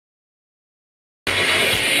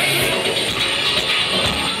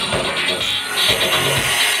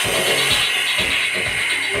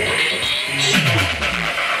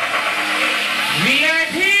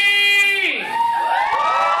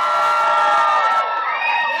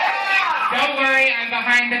Don't worry, I'm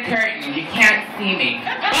behind the curtain. You can't see me.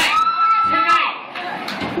 But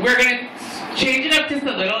tonight, we're going to change it up just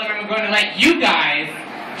a little, and I'm going to let you guys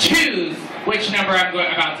choose which number I'm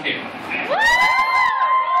about to do. So,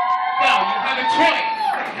 you have a choice.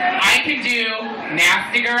 I can do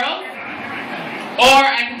Nasty Girls, or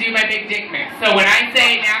I can do my Big Dick mix. So when I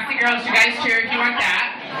say Nasty Girls, you guys cheer if you want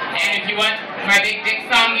that. And if you want my Big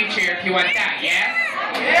Dick song, you cheer if you want that, yeah?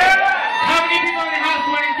 Yeah! How many people in the house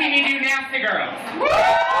want to see me do Nasty Girls?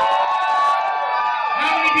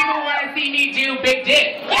 How many people want to see me do Big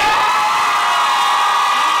Dick?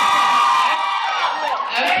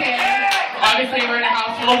 Okay. Obviously, we're in a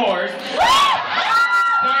house full of whores.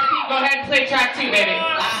 Darcy, go ahead and play track 2, baby.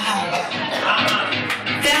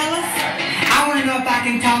 Fellas, I want to know if I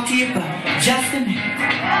can talk to you for just a minute.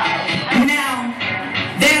 Now,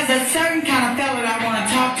 there's a certain kind of fella that I want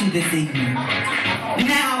to talk to this evening.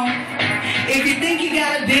 Now, if you think you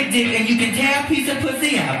got a big dick and you can tear a piece of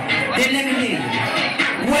pussy up, then let me hear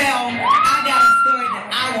you. Well, I got a story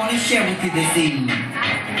that I want to share with you this evening.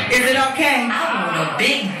 Is it okay? I want a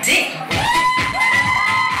big dick.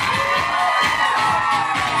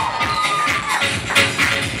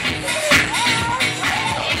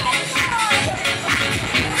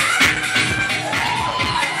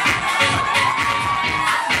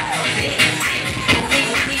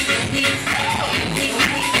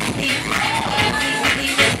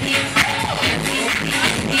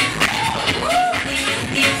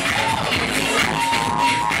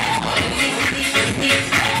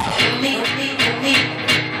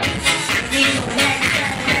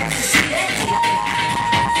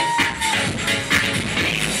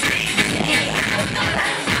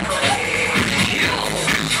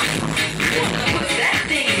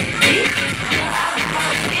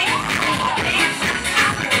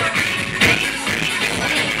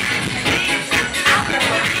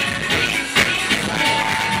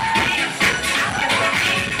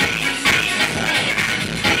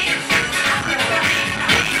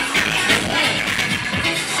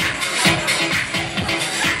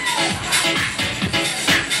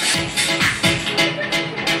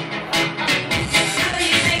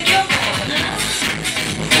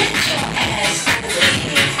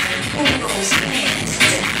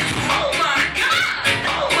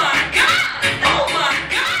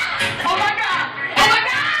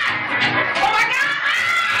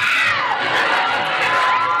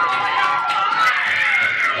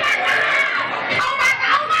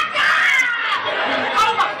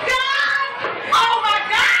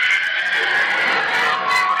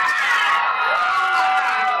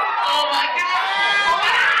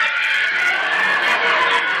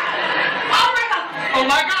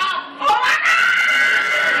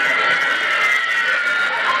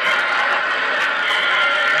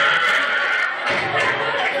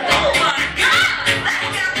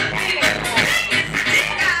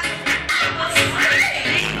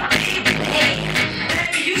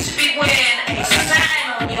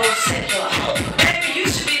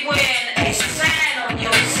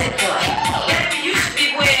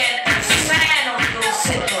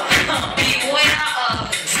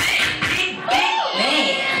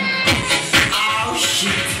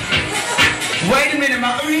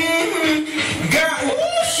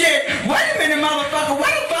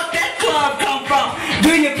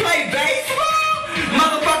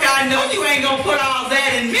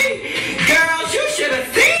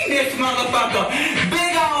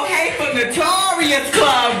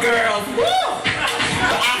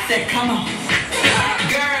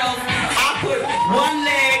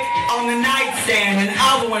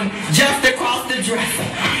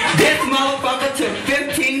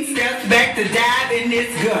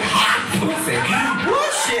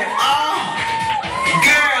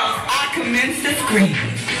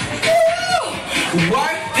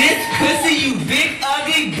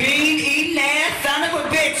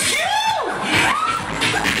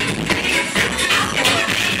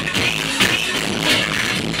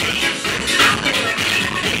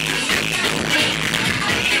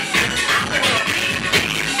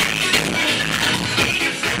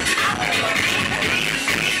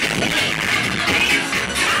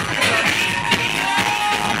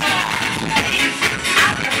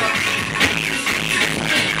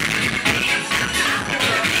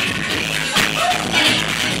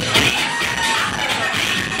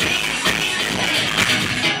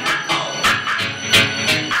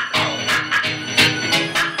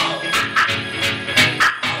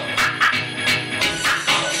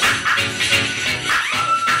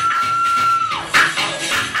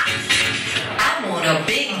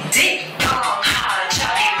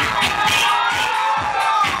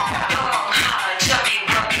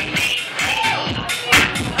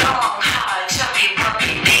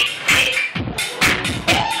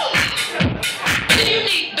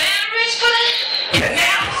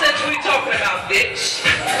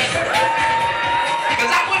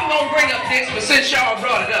 gonna bring up this, but since y'all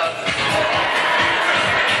brought it up,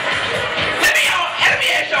 let me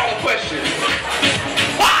ask y'all a question.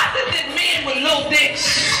 Why is it that men with little dicks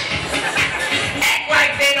act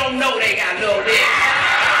like they don't know they got little dicks?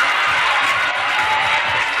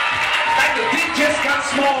 Like the dick just got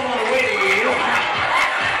small on the way to you.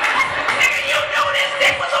 Nigga, you knew this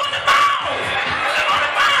dick was on the ball. On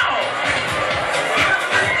the ball.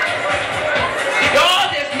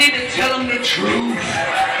 Y'all just need to tell them the truth.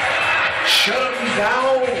 Shut them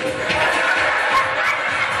down.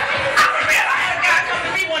 I remember I had a guy come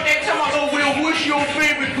to me one day and tell me, oh, well, what's your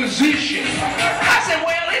favorite position? I said,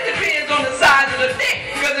 well, it depends on the size of the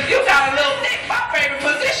dick. Because if you got a little dick, my favorite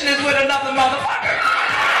position is with another motherfucker.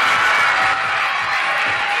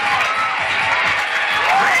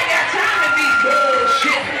 I ain't got time to be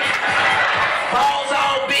bullshit. Balls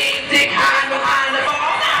all big, dick high behind the ball.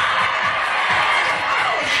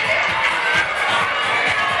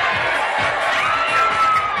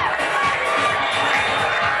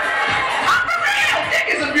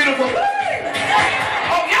 Beautiful thing.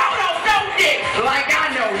 Oh, y'all don't know dick like I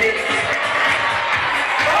know dick.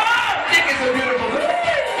 Oh, dick is a beautiful thing.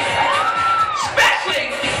 Especially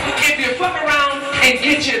if you fuck around and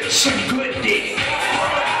get you some good dick.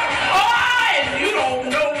 Oh, and you don't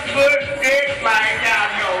know good dick like I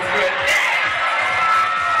know good dick.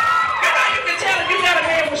 You know, you can tell if you got a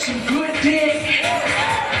man with some good dick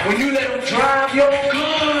when you let him drive your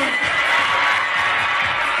car.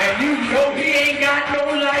 And you know he ain't got no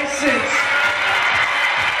license.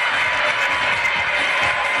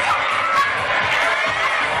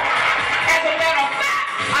 As a matter of fact,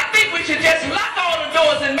 I think we should just lock all the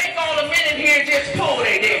doors and make all the men in here just pull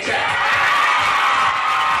their dicks out.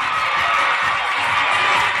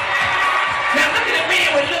 Now look at the men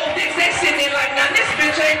with little dicks, they sitting there like, now this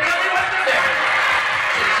bitch ain't no